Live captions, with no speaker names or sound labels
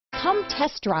Come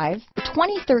test drive the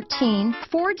 2013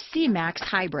 Ford C-Max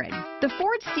Hybrid. The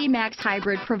Ford C-Max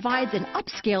Hybrid provides an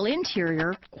upscale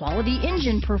interior, quality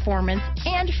engine performance,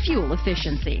 and fuel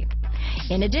efficiency.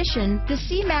 In addition, the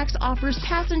C-Max offers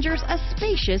passengers a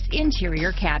spacious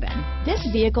interior cabin. This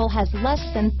vehicle has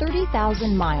less than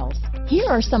 30,000 miles. Here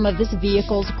are some of this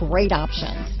vehicle's great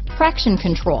options: traction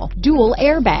control, dual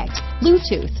airbags,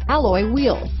 Bluetooth, alloy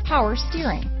wheels, power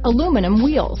steering, aluminum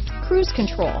wheels, cruise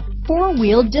control,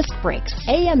 four-wheel disc brakes,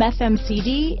 AM/FM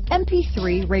CD,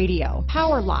 MP3 radio,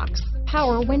 power locks,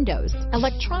 power windows,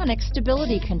 electronic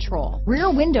stability control,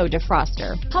 rear window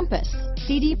defroster, compass,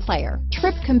 CD player,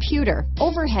 trip computer,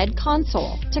 overhead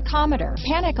console, tachometer,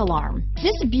 panic alarm.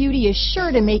 This beauty is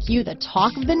sure to make you the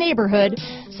talk of the neighborhood,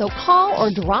 so call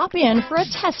or drop in for a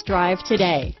test drive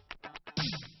today.